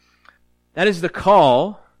That is the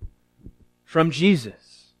call from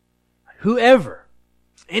Jesus. Whoever,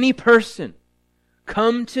 any person,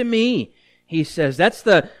 come to me, he says. That's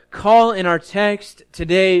the call in our text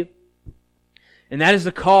today. And that is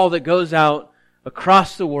the call that goes out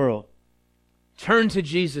across the world. Turn to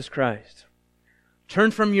Jesus Christ.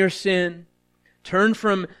 Turn from your sin. Turn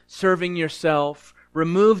from serving yourself.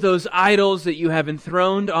 Remove those idols that you have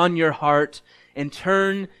enthroned on your heart and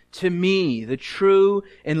turn to me, the true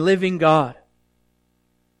and living God.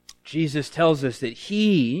 Jesus tells us that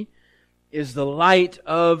He is the light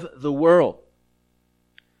of the world.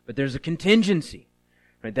 But there's a contingency.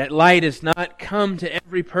 Right? That light has not come to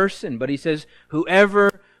every person, but He says,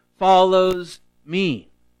 whoever follows me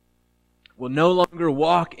will no longer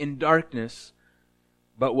walk in darkness,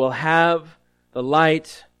 but will have the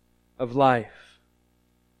light of life.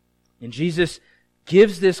 And Jesus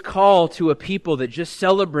gives this call to a people that just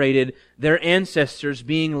celebrated their ancestors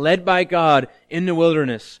being led by God in the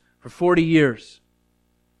wilderness for 40 years.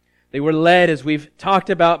 They were led, as we've talked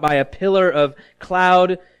about, by a pillar of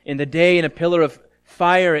cloud in the day and a pillar of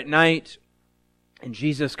fire at night. And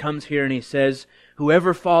Jesus comes here and He says,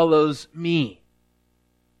 whoever follows me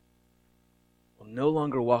will no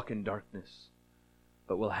longer walk in darkness,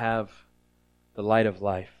 but will have the light of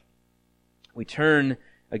life. We turn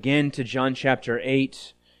again to John chapter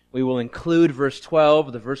 8. We will include verse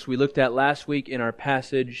 12, the verse we looked at last week in our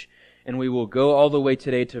passage, and we will go all the way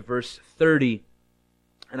today to verse 30.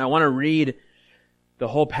 And I want to read the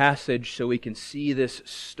whole passage so we can see this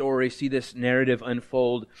story, see this narrative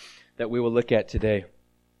unfold that we will look at today.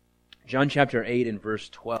 John chapter 8 and verse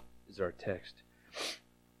 12 is our text.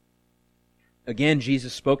 Again,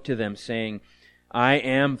 Jesus spoke to them, saying, I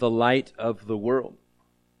am the light of the world.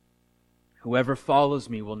 Whoever follows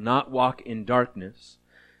me will not walk in darkness,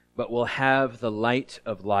 but will have the light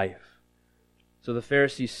of life. So the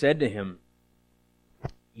Pharisees said to Him,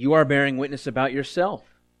 you are bearing witness about yourself.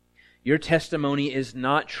 Your testimony is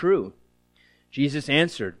not true. Jesus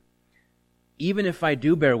answered, even if I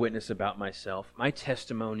do bear witness about myself, my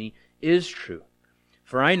testimony is true.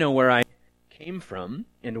 For I know where I came from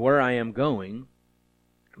and where I am going,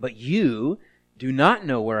 but you do not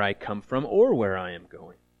know where I come from or where I am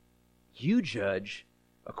going. You judge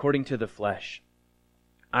according to the flesh.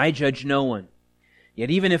 I judge no one. Yet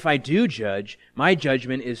even if I do judge, my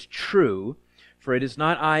judgment is true, for it is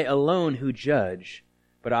not I alone who judge,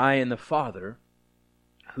 but I and the Father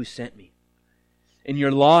who sent me. In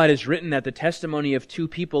your law it is written that the testimony of two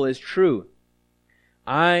people is true.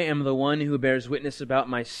 I am the one who bears witness about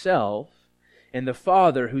myself, and the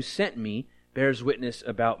Father who sent me bears witness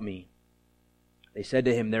about me. They said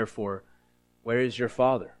to Him, therefore, where is your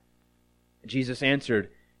Father? Jesus answered,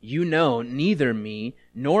 you know neither me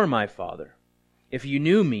nor my Father. If you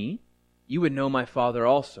knew me, you would know my Father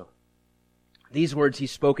also. These words He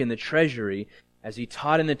spoke in the treasury as He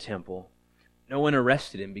taught in the temple. No one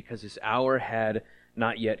arrested Him because His hour had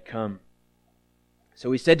not yet come.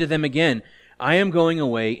 So He said to them again, I am going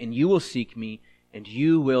away, and you will seek me, and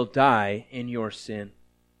you will die in your sin.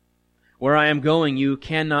 Where I am going, you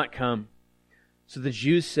cannot come. So the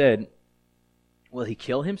Jews said, will He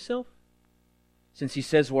kill Himself? Since He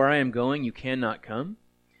says, where I am going, you cannot come.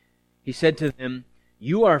 He said to them,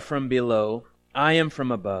 you are from below, I am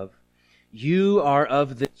from above. You are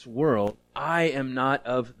of this world, I am not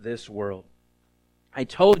of this world. I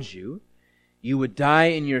told you, you would die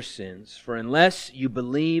in your sins, for unless you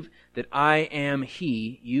believe that I am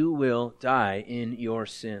He, you will die in your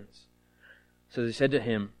sins. So they said to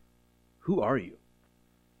Him, who are you?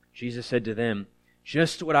 Jesus said to them,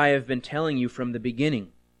 just what I have been telling you from the beginning.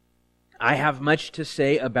 I have much to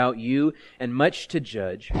say about you and much to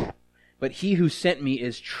judge, but He who sent me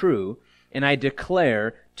is true, and I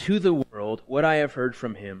declare to the world what I have heard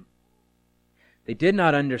from Him. They did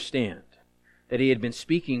not understand that He had been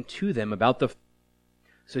speaking to them about the...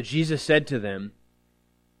 So Jesus said to them,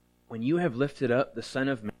 when you have lifted up the Son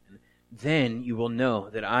of Man, then you will know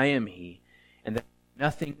that I am He, and that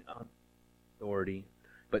nothing on authority,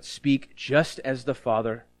 but speak just as the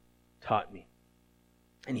Father taught me.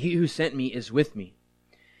 And He who sent me is with me.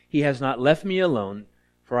 He has not left me alone,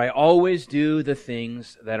 for I always do the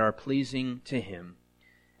things that are pleasing to Him.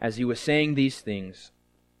 As He was saying these things,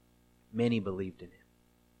 many believed in Him.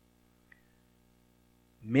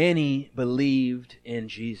 Many believed in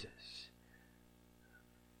Jesus.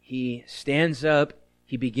 He stands up,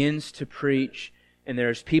 He begins to preach, and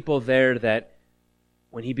there's people there that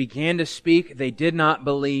when He began to speak, they did not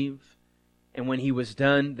believe, and when He was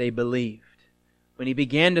done, they believed. When He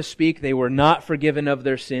began to speak, they were not forgiven of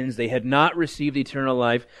their sins. They had not received eternal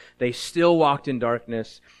life. They still walked in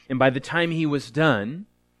darkness. And by the time He was done,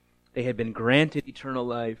 They had been granted eternal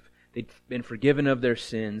life. They'd been forgiven of their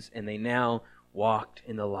sins, and they now walked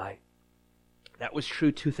in the light. That was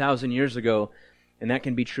true 2,000 years ago, and that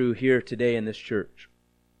can be true here today in this church.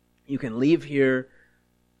 You can leave here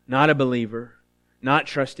not a believer, not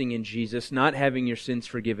trusting in Jesus, not having your sins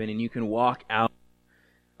forgiven, and you can walk out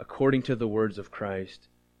according to the words of Christ,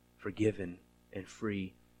 forgiven and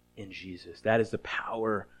free in Jesus. That is the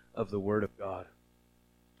power of the Word of God.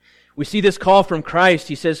 We see this call from Christ.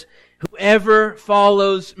 He says, whoever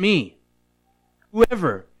follows me,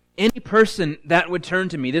 whoever, any person that would turn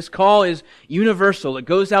to me. This call is universal. It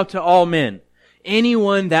goes out to all men.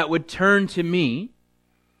 Anyone that would turn to me,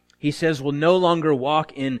 he says, will no longer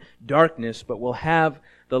walk in darkness, but will have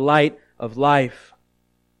the light of life.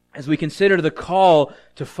 As we consider the call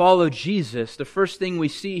to follow Jesus, the first thing we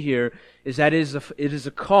see here is that it is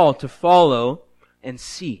a call to follow and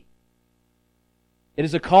see. It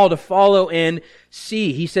is a call to follow and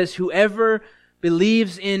see. He says, whoever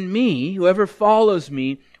believes in me, whoever follows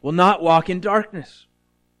me, will not walk in darkness.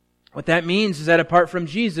 What that means is that apart from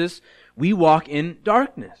Jesus, we walk in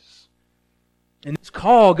darkness. And this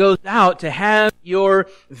call goes out to have your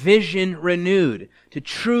vision renewed, to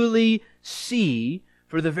truly see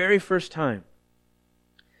for the very first time.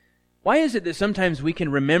 Why is it that sometimes we can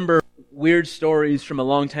remember weird stories from a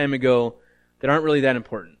long time ago that aren't really that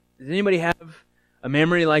important? Does anybody have a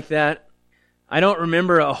memory like that? I don't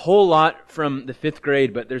remember a whole lot from the 5th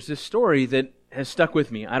grade, but there's this story that has stuck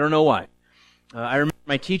with me. I don't know why. I remember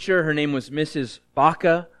my teacher, her name was Mrs.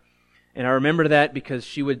 Baca, and I remember that because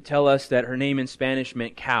she would tell us that her name in Spanish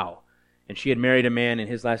meant cow, and she had married a man and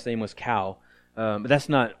his last name was Cow. But that's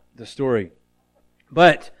not the story.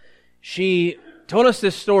 But she told us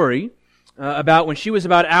this story about when she was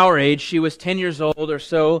about our age. She was 10 years old or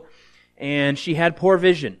so, and she had poor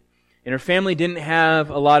vision. And her family didn't have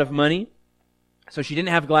a lot of money, so she didn't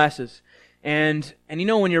have glasses. And you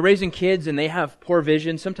know, when you're raising kids and they have poor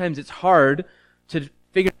vision, sometimes it's hard to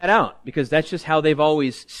figure that out because that's just how they've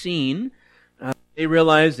always seen. They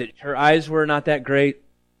realized that her eyes were not that great,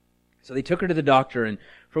 so they took her to the doctor. And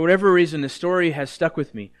for whatever reason, the story has stuck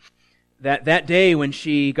with me. That day when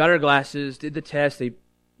she got her glasses, did the test,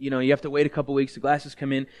 you have to wait a couple weeks, the glasses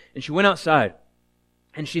come in, and she went outside.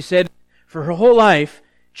 And she said, for her whole life,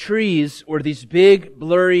 trees were these big,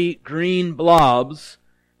 blurry, green blobs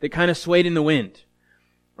that kind of swayed in the wind.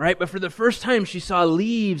 Right? But for the first time, she saw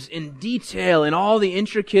leaves in detail and all the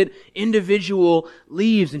intricate individual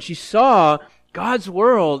leaves. And she saw God's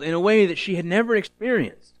world in a way that she had never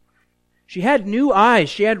experienced. She had new eyes.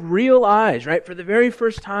 She had real eyes, right? For the very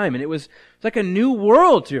first time. And it was like a new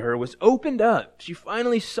world to her. It was opened up. She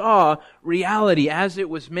finally saw reality as it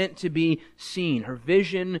was meant to be seen. Her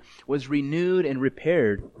vision was renewed and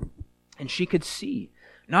repaired. And she could see,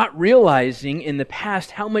 not realizing in the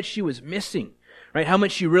past how much she was missing, right? How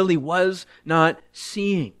much she really was not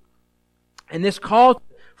seeing. And this call to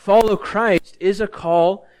follow Christ is a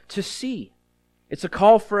call to see. It's a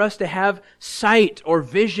call for us to have sight or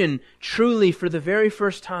vision truly for the very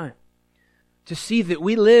first time. To see that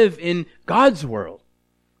we live in God's world,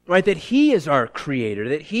 right? That He is our Creator,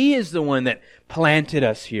 that He is the one that planted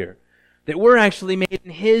us here, that we're actually made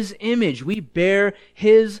in His image. We bear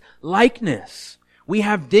His likeness. We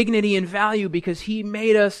have dignity and value because He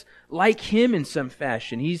made us like Him in some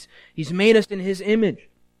fashion. He's made us in His image.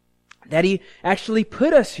 That He actually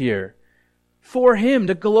put us here for Him,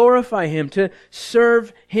 to glorify Him, to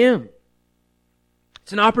serve Him.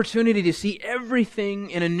 It's an opportunity to see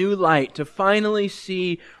everything in a new light, to finally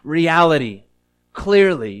see reality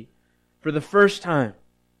clearly for the first time,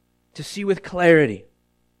 to see with clarity.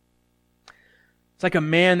 It's like a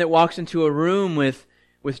man that walks into a room with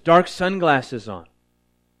dark sunglasses on.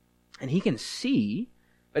 And he can see,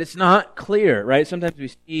 but it's not clear, right? Sometimes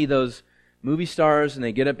we see those movie stars and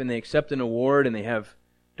they get up and they accept an award and they have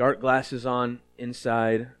dark glasses on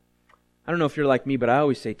inside. I don't know if you're like me, but I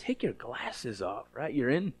always say, take your glasses off, right? You're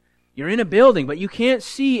in a building, but you can't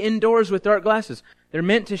see indoors with dark glasses. They're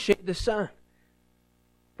meant to shade the sun.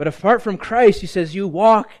 But apart from Christ, He says, you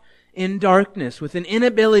walk in darkness with an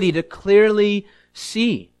inability to clearly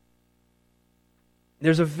see.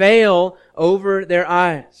 There's a veil over their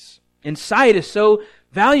eyes. And sight is so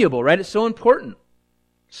valuable, right? It's so important.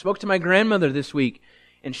 I spoke to my grandmother this week,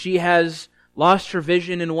 and she has lost her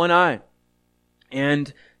vision in one eye.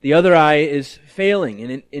 And the other eye is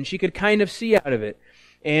failing, and she could kind of see out of it.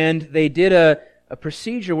 And they did a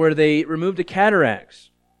procedure where they removed the cataracts,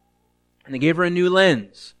 and they gave her a new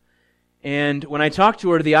lens. And when I talked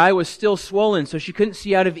to her, the eye was still swollen, so she couldn't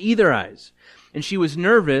see out of either eyes. And she was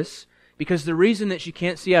nervous because the reason that she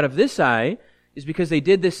can't see out of this eye is because they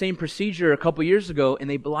did this same procedure a couple years ago and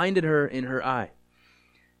they blinded her in her eye.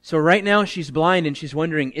 So right now she's blind and she's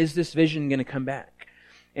wondering, is this vision going to come back?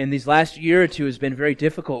 And these last year or two has been very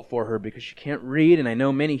difficult for her because she can't read, and I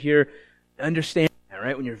know many here understand that,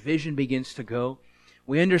 right? When your vision begins to go,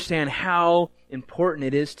 we understand how important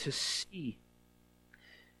it is to see.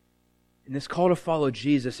 And this call to follow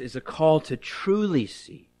Jesus is a call to truly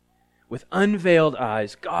see, with unveiled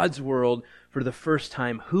eyes, God's world for the first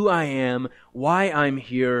time, who I am, why I'm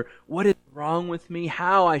here, what is wrong with me,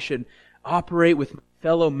 how I should operate with my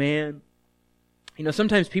fellow man. You know,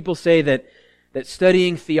 sometimes people say that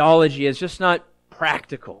studying theology is just not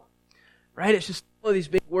practical, right? It's just all these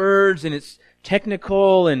big words and it's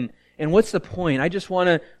technical and what's the point? I just want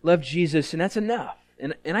to love Jesus and that's enough.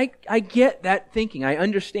 And I get that thinking. I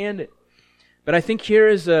understand it. But I think here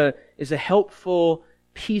is a helpful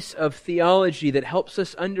piece of theology that helps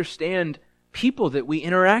us understand people that we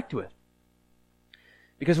interact with.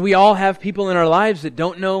 Because we all have people in our lives that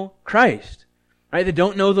don't know Christ, right? That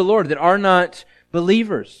don't know the Lord, that are not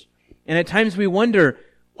believers. And at times we wonder,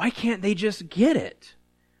 why can't they just get it?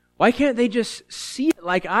 Why can't they just see it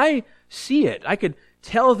like I see it? I could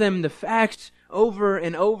tell them the facts over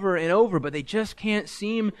and over and over, but they just can't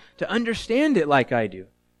seem to understand it like I do.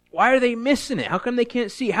 Why are they missing it? How come they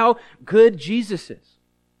can't see how good Jesus is?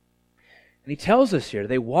 And he tells us here,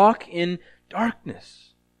 they walk in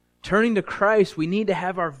darkness. Turning to Christ, we need to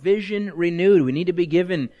have our vision renewed. We need to be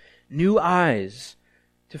given new eyes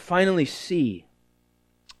to finally see.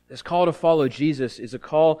 This call to follow Jesus is a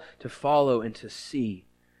call to follow and to see,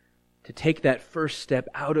 to take that first step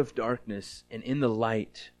out of darkness and in the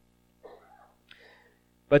light.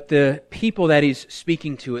 But the people that he's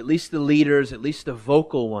speaking to, at least the leaders, at least the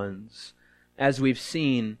vocal ones, as we've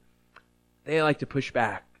seen, they like to push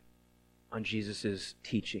back on Jesus'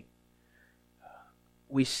 teaching.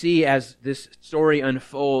 We see as this story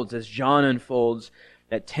unfolds, as John unfolds,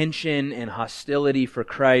 that tension and hostility for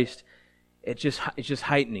Christ, it's just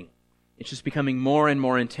heightening. It's just becoming more and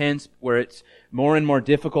more intense, where it's more and more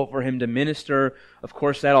difficult for him to minister. Of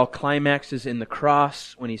course, that all climaxes in the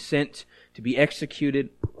cross when he's sent to be executed.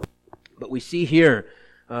 But we see here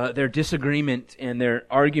their disagreement and their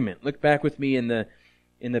argument. Look back with me in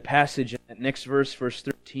the passage, that next verse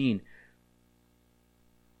 13.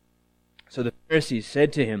 So the Pharisees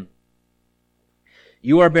said to him,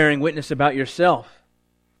 "You are bearing witness about yourself.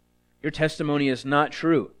 Your testimony is not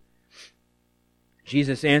true."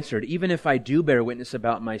 Jesus answered, "Even if I do bear witness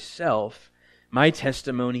about myself, my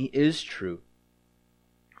testimony is true.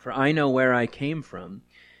 For I know where I came from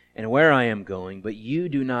and where I am going, but you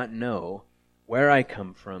do not know where I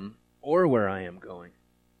come from or where I am going.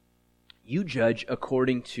 You judge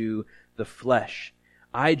according to the flesh.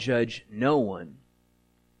 I judge no one.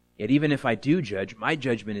 Yet even if I do judge, my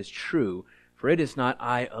judgment is true, for it is not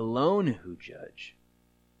I alone who judge,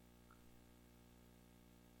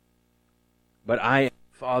 but I am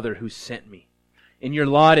the Father who sent me. In your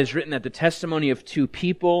law it is written that the testimony of two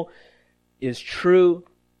people is true.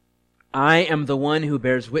 I am the one who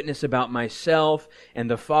bears witness about myself,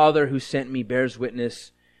 and the Father who sent me bears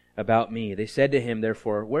witness about me." They said to him,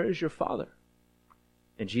 therefore, "Where is your Father?"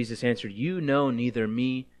 And Jesus answered, "You know neither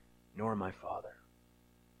me nor my Father."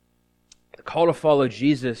 The call to follow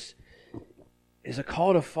Jesus is a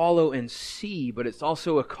call to follow and see, but it's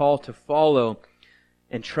also a call to follow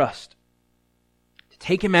and trust. To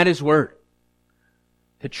take Him at His word.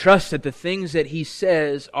 To trust that the things that He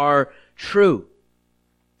says are true.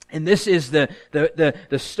 And this is the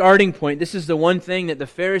starting point. This is the one thing that the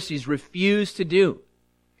Pharisees refused to do.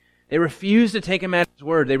 They refused to take Him at His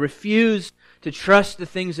word. They refused to trust the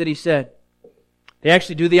things that He said. They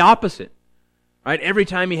actually do the opposite. Right? Every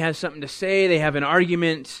time He has something to say, they have an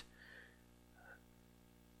argument.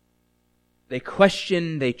 They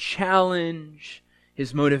question, they challenge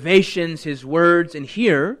His motivations, His words. And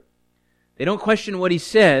here, they don't question what He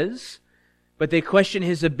says, but they question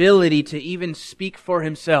His ability to even speak for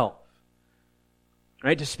Himself.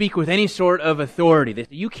 Right? To speak with any sort of authority. They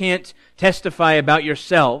say, you can't testify about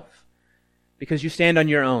yourself because you stand on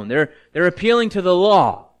your own. They're appealing to the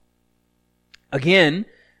law. Again,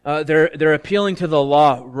 they're appealing to the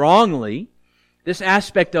law wrongly. This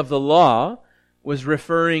aspect of the law was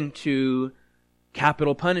referring to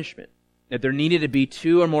capital punishment. That there needed to be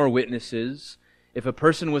 2 or more witnesses if a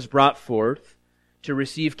person was brought forth to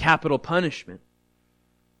receive capital punishment.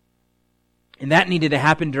 And that needed to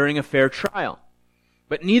happen during a fair trial.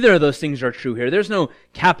 But neither of those things are true here. There's no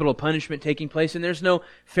capital punishment taking place, and there's no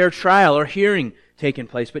fair trial or hearing taking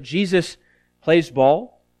place. But Jesus plays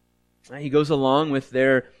ball. He goes along with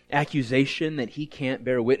their accusation that He can't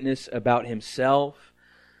bear witness about Himself.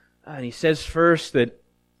 And he says first that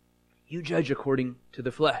you judge according to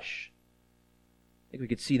the flesh. I think we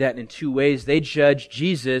could see that in two ways. They judge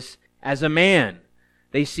Jesus as a man.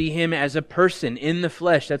 They see him as a person in the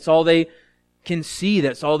flesh. That's all they can see.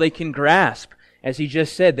 That's all they can grasp. As he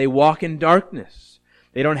just said, they walk in darkness.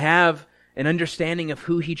 They don't have an understanding of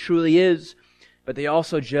who he truly is, but they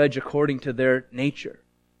also judge according to their nature,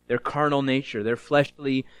 their carnal nature, their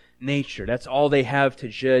fleshly nature. That's all they have to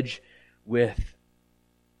judge with.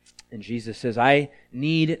 And Jesus says, I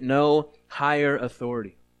need no higher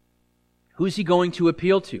authority. Who's he going to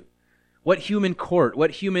appeal to? What human court,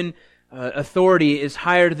 what human authority is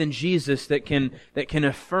higher than Jesus that can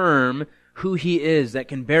affirm who he is, that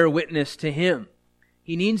can bear witness to him?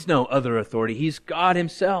 He needs no other authority. He's God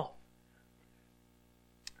himself.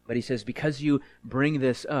 But he says, because you bring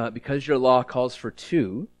this up, because your law calls for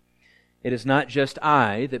two, it is not just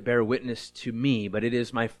I that bear witness to me, but it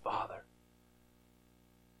is my Father.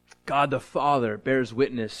 God the Father bears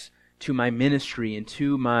witness to my ministry and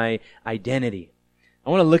to my identity. I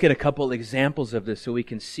want to look at a couple examples of this so we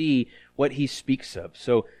can see what he speaks of.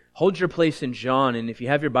 So hold your place in John, and if you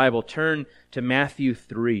have your Bible, turn to Matthew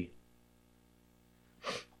 3.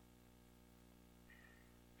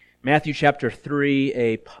 Matthew chapter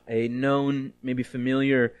 3, a known, maybe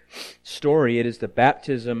familiar story. It is the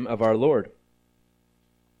baptism of our Lord.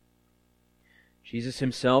 Jesus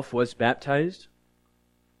himself was baptized,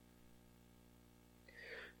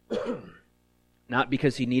 not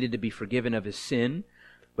because he needed to be forgiven of his sin,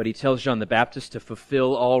 but he tells John the Baptist to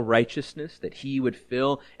fulfill all righteousness, that he would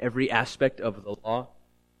fill every aspect of the law.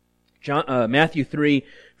 Matthew 3,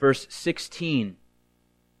 verse 16.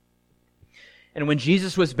 And when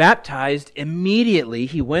Jesus was baptized, immediately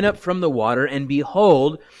he went up from the water, and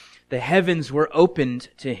behold, the heavens were opened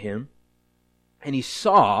to him, and he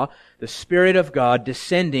saw the Spirit of God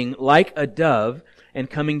descending like a dove and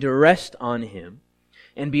coming to rest on him.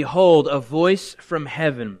 And behold, a voice from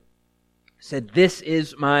heaven said, This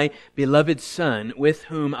is my beloved Son, with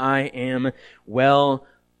whom I am well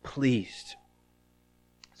pleased.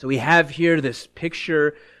 So we have here this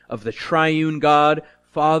picture of the triune God,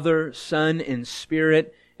 Father, Son, and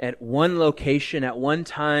Spirit at one location, at one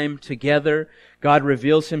time, together. God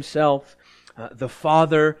reveals himself. The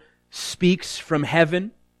Father speaks from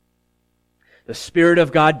heaven. The Spirit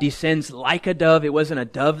of God descends like a dove. It wasn't a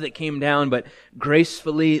dove that came down, but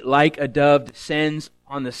gracefully, like a dove, descends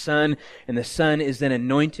on the Son. And the Son is then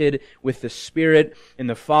anointed with the Spirit. And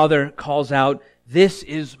the Father calls out, This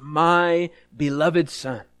is my beloved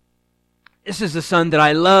Son. This is the Son that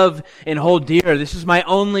I love and hold dear. This is my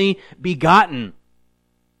only begotten,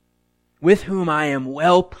 with whom I am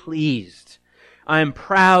well pleased. I am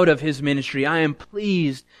proud of his ministry. I am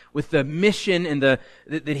pleased with the mission and that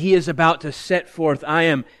he is about to set forth. I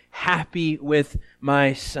am happy with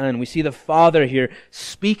my Son. We see the Father here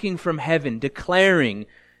speaking from heaven, declaring,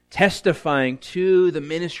 testifying to the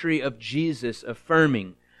ministry of Jesus,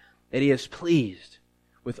 affirming that he is pleased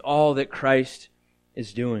with all that Christ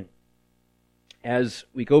is doing. As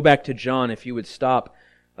we go back to John, if you would stop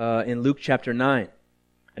in Luke chapter 9,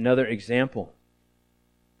 another example.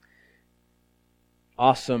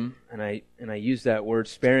 Awesome, and I use that word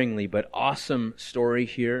sparingly, but awesome story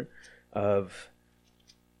here of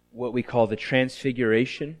what we call the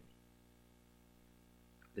Transfiguration.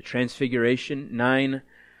 The Transfiguration,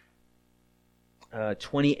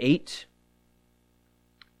 9:28.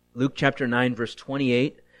 Luke chapter 9, verse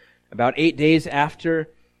 28. About 8 days after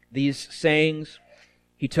these sayings,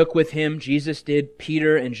 he took with him, Jesus did,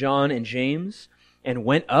 Peter and John and James, and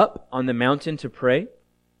went up on the mountain to pray.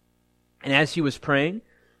 And as he was praying,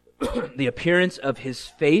 the appearance of his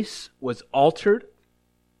face was altered,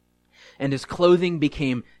 and his clothing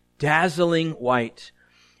became dazzling white.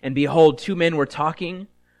 And behold, two men were talking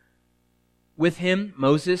with him,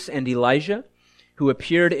 Moses and Elijah, who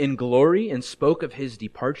appeared in glory and spoke of his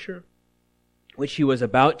departure, which he was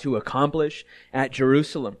about to accomplish at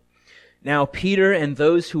Jerusalem. Now Peter and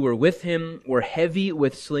those who were with him were heavy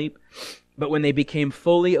with sleep, but when they became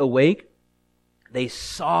fully awake, they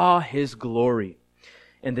saw his glory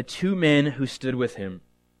and the two men who stood with him.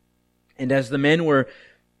 And as the men were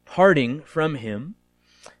parting from him,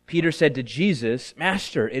 Peter said to Jesus,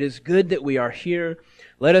 Master, it is good that we are here.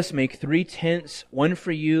 Let us make 3 tents, one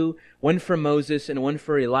for you, one for Moses, and one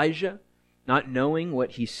for Elijah. Not knowing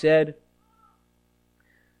what he said,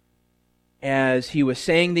 as he was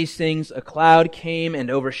saying these things, a cloud came and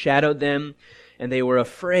overshadowed them, and they were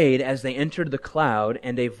afraid as they entered the cloud,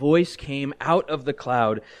 and a voice came out of the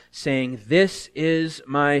cloud, saying, This is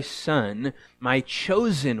my Son, my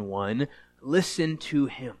chosen one. Listen to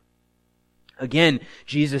him. Again,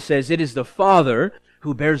 Jesus says, It is the Father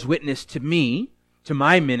who bears witness to me, to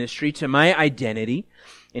my ministry, to my identity.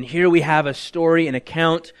 And here we have a story, an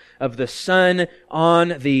account of the Son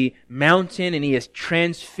on the mountain, and He is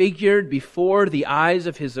transfigured before the eyes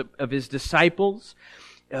of His disciples.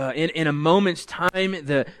 In a moment's time,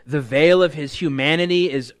 the veil of His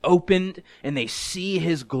humanity is opened, and they see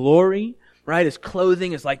His glory. Right? His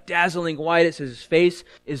clothing is like dazzling white. It says His face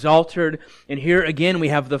is altered. And here again we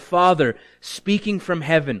have the Father speaking from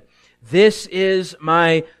heaven. This is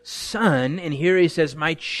my Son. And here He says,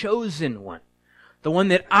 my chosen one. The one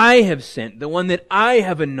that I have sent. The one that I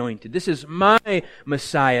have anointed. This is my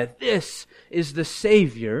Messiah. This is the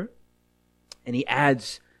Savior. And He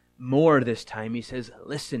adds more this time. He says,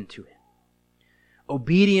 listen to Him.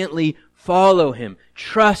 Obediently follow Him.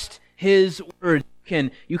 Trust His word.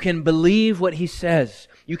 You can believe what He says.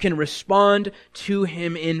 You can respond to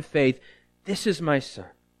Him in faith. This is my Son,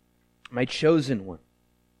 my chosen one.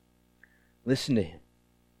 Listen to Him.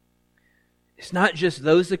 It's not just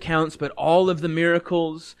those accounts, but all of the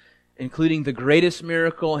miracles, including the greatest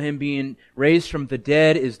miracle, Him being raised from the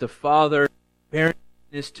dead, is the Father bearing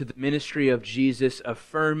witness to the ministry of Jesus,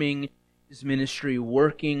 affirming His ministry,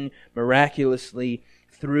 working miraculously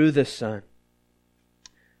through the Son.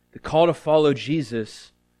 The call to follow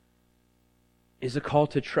Jesus is a call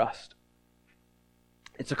to trust.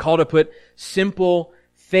 It's a call to put simple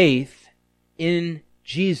faith in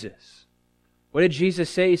Jesus. What did Jesus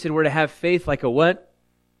say? He said we're to have faith like a what?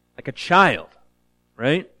 Like a child,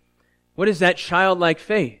 right? What is that childlike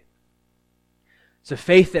faith? It's a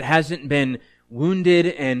faith that hasn't been wounded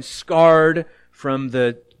and scarred from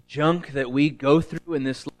the junk that we go through in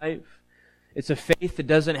this life. It's a faith that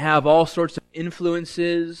doesn't have all sorts of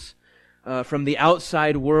influences from the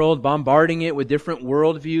outside world bombarding it with different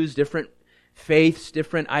worldviews, different faiths,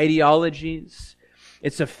 different ideologies.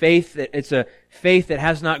 It's a faith that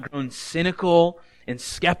has not grown cynical and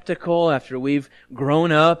skeptical after we've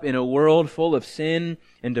grown up in a world full of sin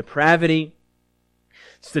and depravity.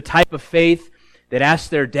 It's the type of faith that asks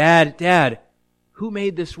their dad, "Dad, who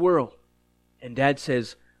made this world?" And Dad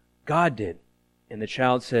says, "God did." And the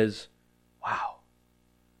child says, "Wow."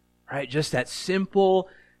 Right? Just that simple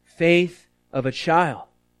faith of a child.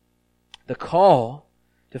 The call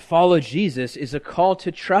to follow Jesus is a call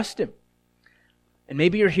to trust Him. And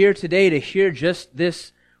maybe you're here today to hear just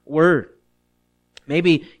this word.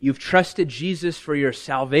 Maybe you've trusted Jesus for your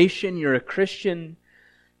salvation, you're a Christian,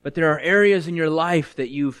 but there are areas in your life that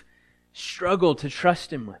you've struggled to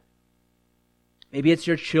trust Him with. Maybe it's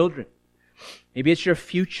your children. Maybe it's your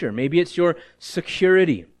future. Maybe it's your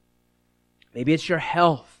security. Maybe it's your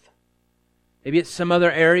health. Maybe it's some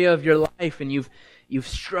other area of your life and you've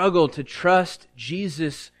struggled to trust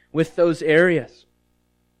Jesus with those areas.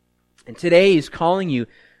 And today He's calling you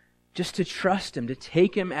just to trust Him, to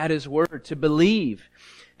take Him at His word, to believe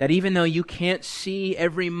that even though you can't see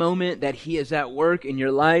every moment that He is at work in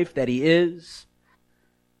your life, that He is,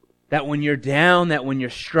 that when you're down, that when you're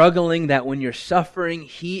struggling, that when you're suffering,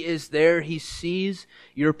 He is there. He sees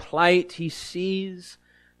your plight. He sees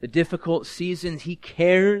the difficult seasons. He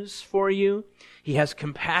cares for you. He has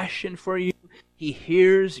compassion for you. He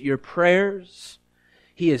hears your prayers.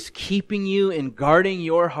 He is keeping you and guarding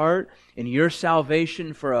your heart and your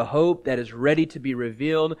salvation for a hope that is ready to be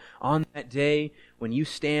revealed on that day when you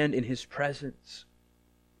stand in His presence.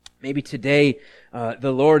 Maybe today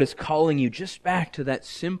the Lord is calling you just back to that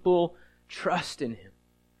simple trust in Him.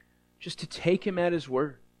 Just to take Him at His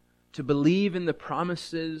word. To believe in the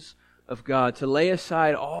promises of God. To lay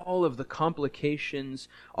aside all of the complications,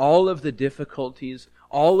 all of the difficulties,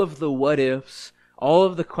 all of the what ifs, all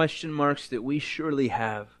of the question marks that we surely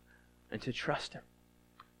have, and to trust Him.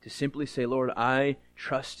 To simply say, "Lord, I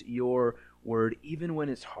trust Your word even when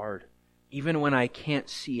it's hard. Even when I can't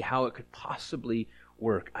see how it could possibly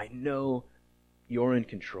work. I know You're in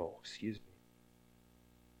control." Excuse me.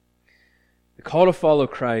 The call to follow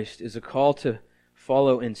Christ is a call to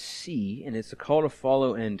follow and see, and it's a call to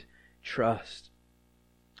follow and trust.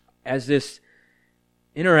 As this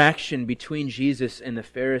interaction between Jesus and the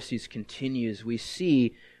Pharisees continues, we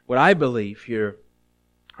see what I believe here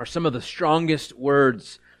are some of the strongest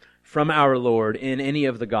words from our Lord in any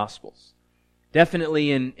of the Gospels.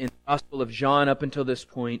 Definitely in the Gospel of John up until this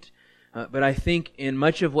point, but I think in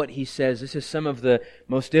much of what He says, this is some of the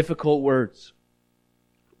most difficult words.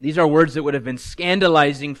 These are words that would have been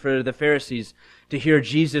scandalizing for the Pharisees to hear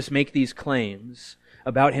Jesus make these claims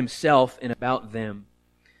about Himself and about them.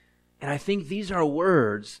 And I think these are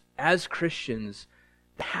words, as Christians,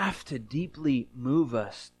 that have to deeply move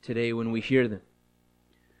us today when we hear them.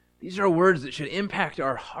 These are words that should impact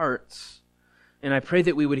our hearts. And I pray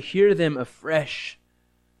that we would hear them afresh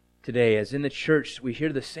today, as in the church, we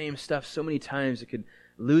hear the same stuff so many times it could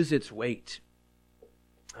lose its weight.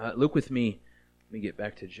 Look with me. Let me get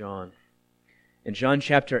back to John. In John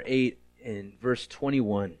chapter 8 and verse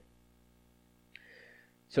 21.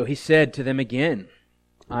 So he said to them again,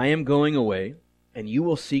 I am going away, and you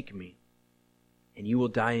will seek me, and you will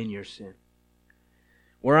die in your sin.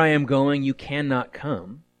 Where I am going, you cannot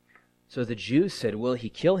come. So the Jews said, will he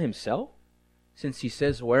kill himself, since he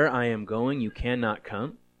says, where I am going, you cannot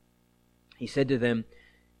come? He said to them,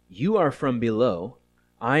 you are from below,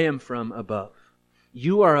 I am from above.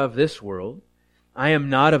 You are of this world, I am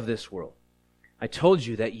not of this world. I told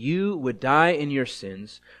you that you would die in your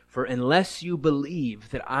sins, for unless you believe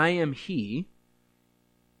that I am He,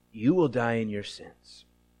 you will die in your sins.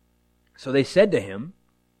 So they said to him,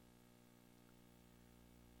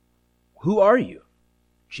 who are you?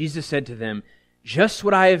 Jesus said to them, just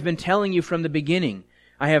what I have been telling you from the beginning.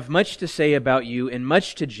 I have much to say about you and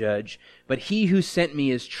much to judge, but He who sent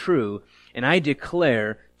me is true, and I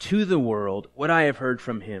declare to the world what I have heard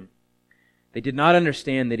from Him. They did not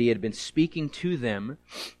understand that He had been speaking to them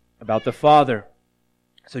about the Father.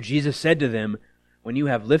 So Jesus said to them, when you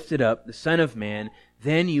have lifted up the Son of Man,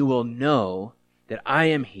 then you will know that I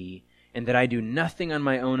am He, and that I do nothing on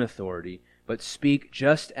my own authority, but speak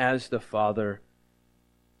just as the Father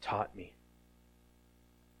taught me.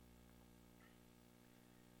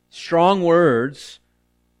 Strong words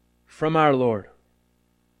from our Lord.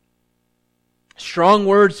 Strong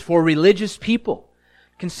words for religious people.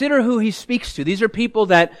 Consider who He speaks to. These are people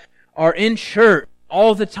that are in church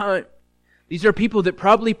all the time. These are people that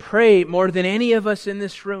probably pray more than any of us in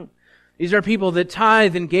this room. These are people that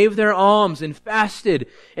tithe and gave their alms and fasted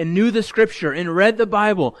and knew the Scripture and read the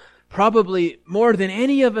Bible probably more than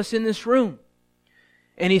any of us in this room.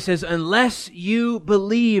 And He says, unless you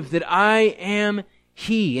believe that I am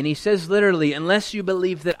He, and He says literally, unless you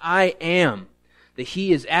believe that I am, the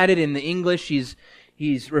He is added in the English.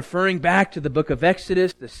 He's referring back to the book of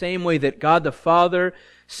Exodus, the same way that God the Father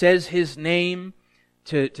says His name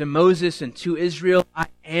to Moses and to Israel, I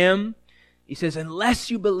am. He says,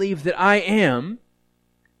 unless you believe that I am,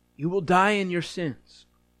 you will die in your sins.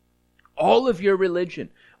 All of your religion,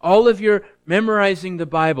 all of your memorizing the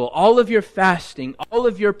Bible, all of your fasting, all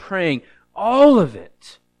of your praying, all of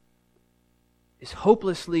it is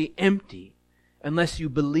hopelessly empty unless you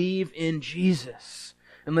believe in Jesus,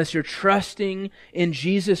 unless you're trusting in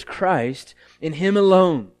Jesus Christ, in Him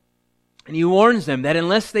alone. And He warns them that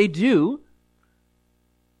unless they do,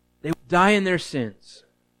 they will die in their sins.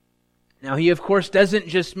 Now, He, of course, doesn't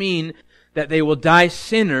just mean that they will die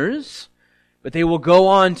sinners, but they will go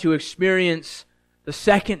on to experience the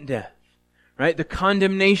second death, right? The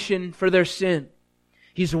condemnation for their sin.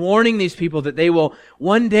 He's warning these people that they will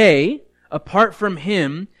one day, apart from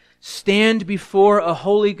Him, stand before a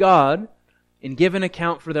holy God and give an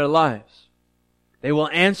account for their lives. They will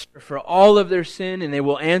answer for all of their sin, and they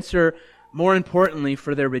will answer, more importantly,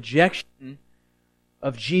 for their rejection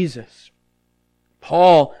of Jesus.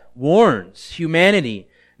 Paul warns humanity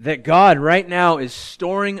that God right now is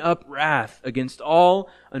storing up wrath against all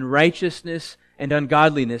unrighteousness and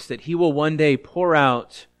ungodliness that He will one day pour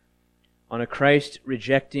out on a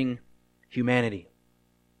Christ-rejecting humanity.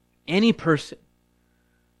 Any person,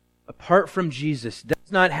 apart from Jesus,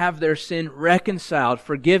 does not have their sin reconciled,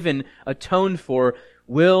 forgiven, atoned for,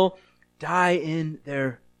 will die in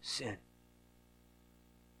their sin.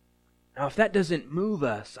 Now, if that doesn't move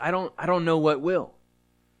us, I don't know what will.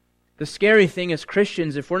 The scary thing as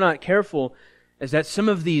Christians, if we're not careful, is that some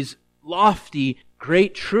of these lofty,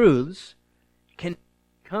 great truths can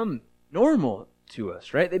become normal to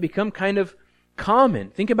us, right? They become kind of common.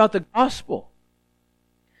 Think about the gospel.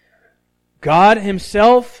 God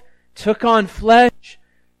Himself took on flesh,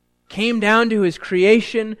 came down to His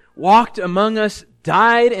creation, walked among us,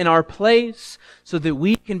 died in our place so that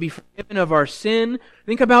we can be forgiven of our sin.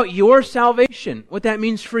 Think about your salvation, what that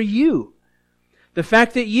means for you. The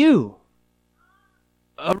fact that you,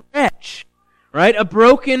 a wretch, right, a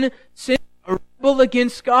broken sinner, a rebel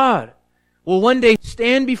against God, will one day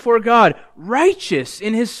stand before God, righteous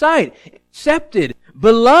in His sight, accepted,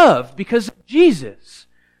 beloved because of Jesus.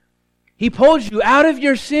 He pulled you out of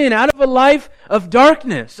your sin, out of a life of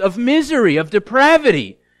darkness, of misery, of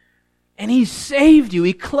depravity. And He saved you.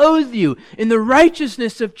 He clothed you in the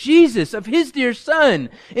righteousness of Jesus, of His dear Son.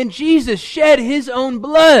 And Jesus shed His own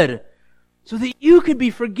blood so that you could be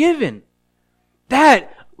forgiven.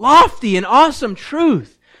 That lofty and awesome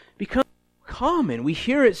truth becomes common. We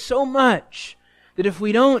hear it so much that if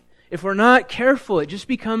we're not careful, it just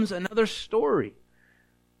becomes another story.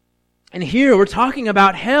 And here we're talking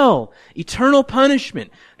about hell, eternal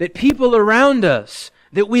punishment, that people around us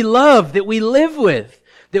that we love, that we live with,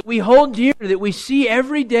 that we hold dear, that we see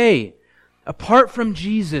every day, apart from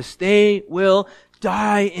Jesus, they will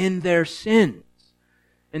die in their sins.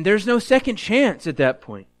 And there's no second chance at that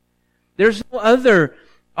point. There's no other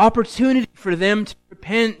opportunity for them to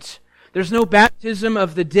repent. There's no baptism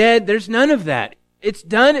of the dead. There's none of that. It's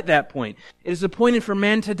done at that point. It is appointed for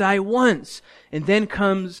man to die once, and then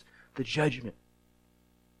comes the judgment.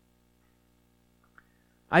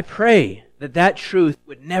 I pray that that truth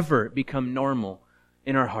would never become normal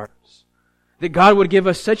in our hearts. That God would give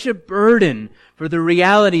us such a burden for the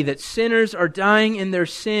reality that sinners are dying in their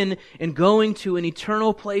sin and going to an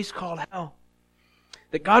eternal place called hell.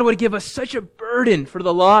 That God would give us such a burden for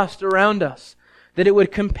the lost around us that it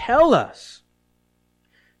would compel us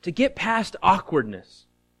to get past awkwardness.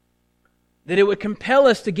 That it would compel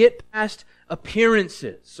us to get past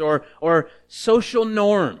appearances or social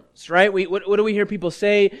norms, right? What do we hear people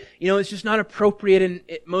say? It's just not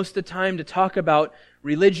appropriate most of the time to talk about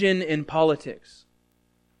religion and politics.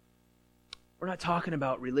 We're not talking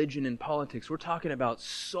about religion and politics. We're talking about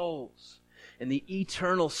souls and the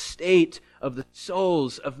eternal state of the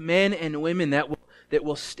souls of men and women that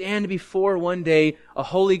will stand before one day a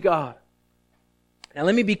holy God. Now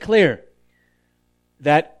let me be clear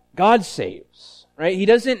that God saves, right? He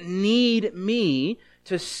doesn't need me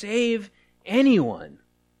to save anyone.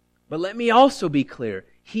 But let me also be clear.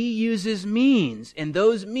 He uses means, and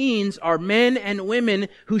those means are men and women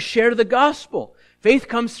who share the gospel. Faith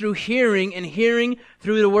comes through hearing, and hearing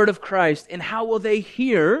through the word of Christ. And how will they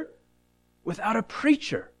hear without a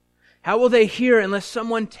preacher? How will they hear unless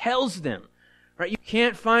someone tells them? Right? You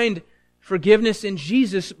can't find forgiveness in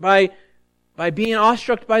Jesus by being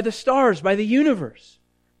awestruck by the stars, by the universe.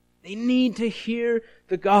 They need to hear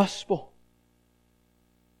the gospel.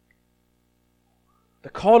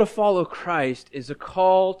 The call to follow Christ is a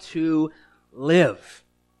call to live.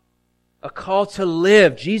 A call to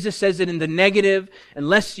live. Jesus says it in the negative.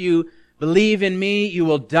 Unless you believe in me, you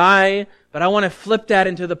will die. But I want to flip that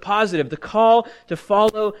into the positive. The call to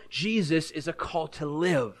follow Jesus is a call to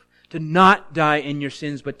live. To not die in your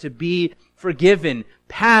sins, but to be forgiven.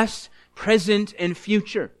 Past, present, and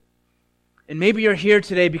future. And maybe you're here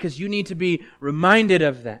today because you need to be reminded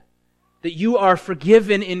of that. That you are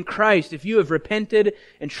forgiven in Christ. If you have repented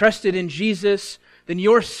and trusted in Jesus, then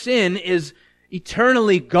your sin is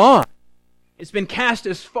eternally gone. It's been cast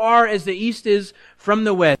as far as the east is from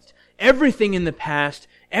the west. Everything in the past,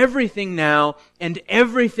 everything now, and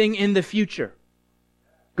everything in the future.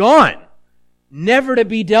 Gone. Never to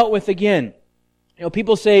be dealt with again.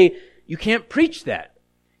 People say, you can't preach that.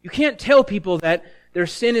 You can't tell people that their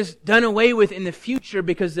sin is done away with in the future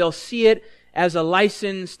because they'll see it as a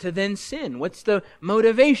license to then sin. What's the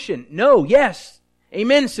motivation? No, yes.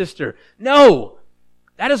 Amen, sister. No.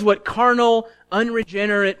 That is what carnal,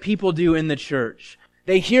 unregenerate people do in the church.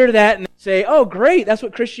 They hear that and say, oh, great, that's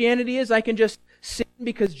what Christianity is. I can just sin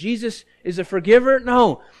because Jesus is a forgiver.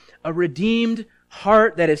 No. A redeemed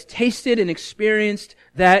heart that has tasted and experienced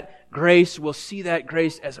that grace will see that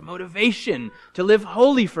grace as a motivation to live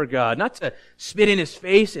holy for God, not to spit in His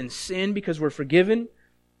face and sin because we're forgiven.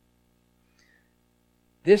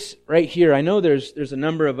 This right here, I know there's a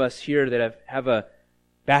number of us here that have a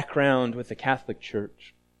background with the Catholic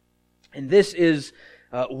Church. And this is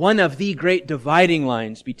one of the great dividing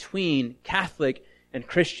lines between Catholic and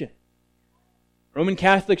Christian. Roman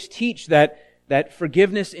Catholics teach that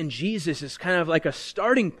forgiveness in Jesus is kind of like a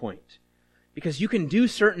starting point. Because you can do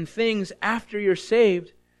certain things after you're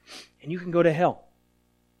saved and you can go to hell.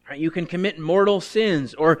 Right? You can commit mortal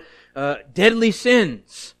sins or deadly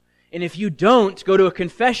sins. And if you don't go to a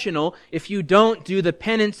confessional, if you don't do the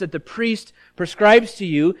penance that the priest prescribes to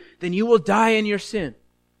you, then you will die in your sin.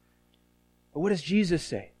 But what does Jesus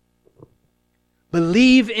say?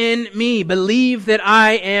 Believe in me. Believe that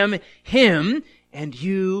I am Him, and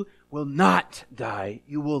you will not die.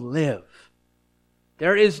 You will live.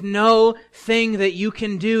 There is no thing that you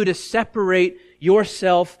can do to separate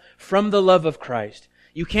yourself from the love of Christ.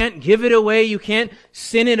 You can't give it away. You can't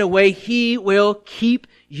sin it away. He will keep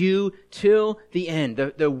you till the end.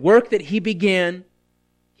 The work that He began,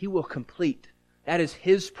 He will complete. That is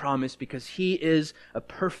His promise because He is a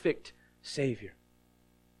perfect Savior.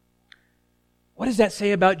 What does that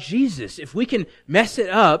say about Jesus? If we can mess it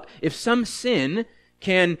up, if some sin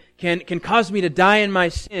can cause me to die in my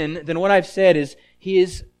sin, then what I've said is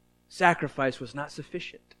His sacrifice was not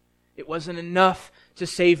sufficient. It wasn't enough to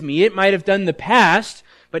save me. It might have done the past,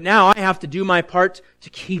 but now I have to do my part to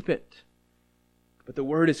keep it. But the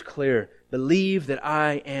word is clear. Believe that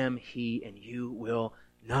I am He, and you will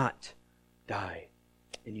not die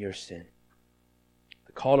in your sin.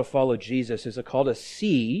 The call to follow Jesus is a call to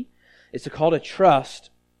see, it's a call to trust,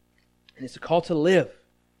 and it's a call to live.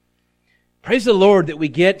 Praise the Lord that we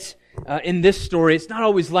get in this story. It's not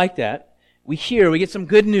always like that. We get some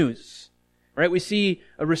good news, right? We see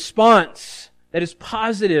a response that is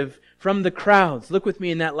positive from the crowds. Look with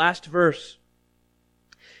me in that last verse.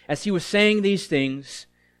 As he was saying these things,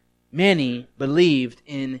 many believed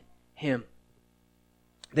in him.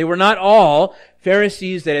 They were not all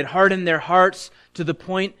Pharisees that had hardened their hearts to the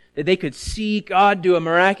point that they could see God do a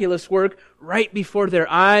miraculous work right before their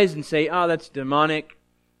eyes and say, "Oh, that's demonic.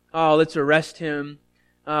 Oh, let's arrest him.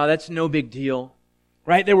 Oh, that's no big deal."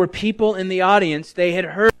 Right? There were people in the audience. They had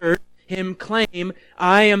heard him claim,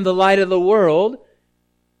 "I am the light of the world.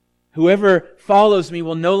 Whoever follows me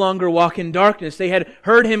will no longer walk in darkness." They had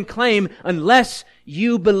heard him claim, "Unless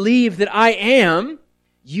you believe that I am,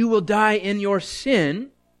 you will die in your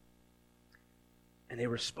sin." And they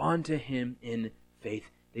respond to him in faith.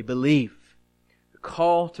 They believe. The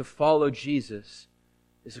call to follow Jesus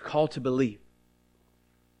is a call to believe.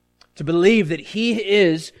 To believe that He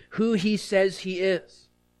is who He says He is.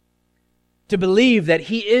 To believe that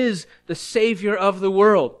He is the Savior of the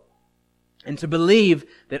world. And to believe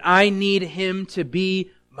that I need Him to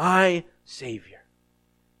be my Savior.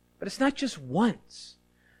 But it's not just once.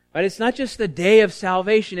 Right? It's not just the day of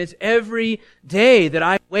salvation. It's every day that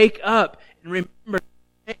I wake up and remember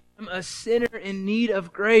I am a sinner in need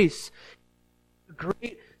of grace. A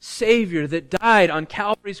great Savior that died on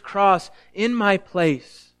Calvary's cross in my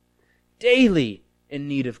place. Daily in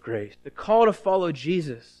need of grace. The call to follow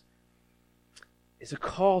Jesus is a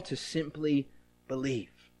call to simply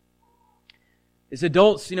believe. As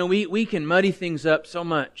adults, we can muddy things up so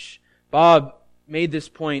much. Bob made this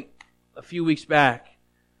point a few weeks back.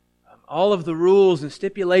 All of the rules and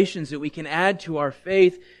stipulations that we can add to our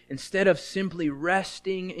faith instead of simply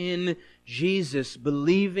resting in Jesus,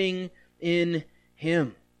 believing in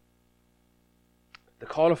Him. The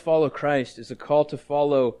call to follow Christ is a call to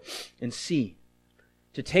follow and see.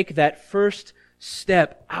 To take that first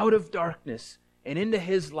step out of darkness and into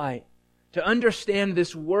His light. To understand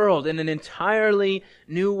this world in an entirely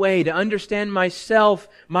new way. To understand myself,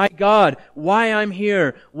 my God, why I'm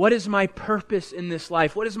here. What is my purpose in this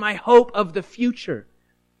life? What is my hope of the future?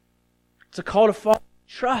 It's a call to follow,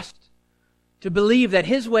 trust. To believe that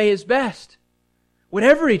His way is best.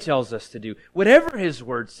 Whatever He tells us to do. Whatever His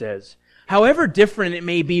Word says. However different it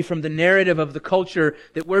may be from the narrative of the culture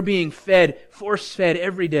that we're being fed, force-fed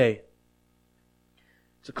every day.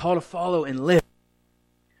 It's a call to follow and live.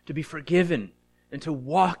 To be forgiven and to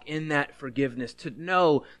walk in that forgiveness. To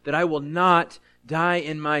know that I will not die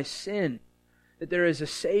in my sin. That there is a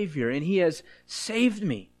Savior and He has saved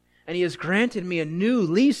me. And He has granted me a new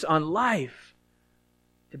lease on life.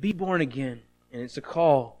 To be born again. And it's a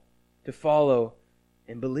call to follow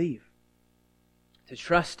and believe. To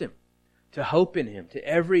trust Him. To hope in Him. To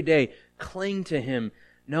every day cling to Him.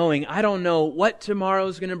 Knowing I don't know what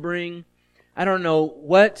tomorrow's going to bring. I don't know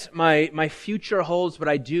what my future holds, but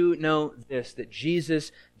I do know this, that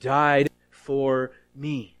Jesus died for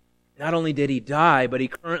me. Not only did He die, but He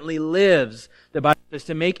currently lives, the Bible says,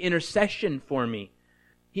 to make intercession for me.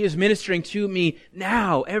 He is ministering to me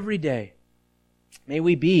now, every day. May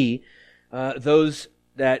we be those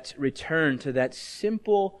that return to that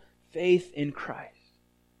simple faith in Christ.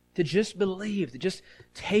 To just believe, to just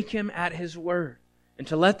take Him at His word, and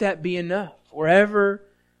to let that be enough, wherever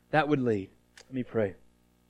that would lead. Let me pray.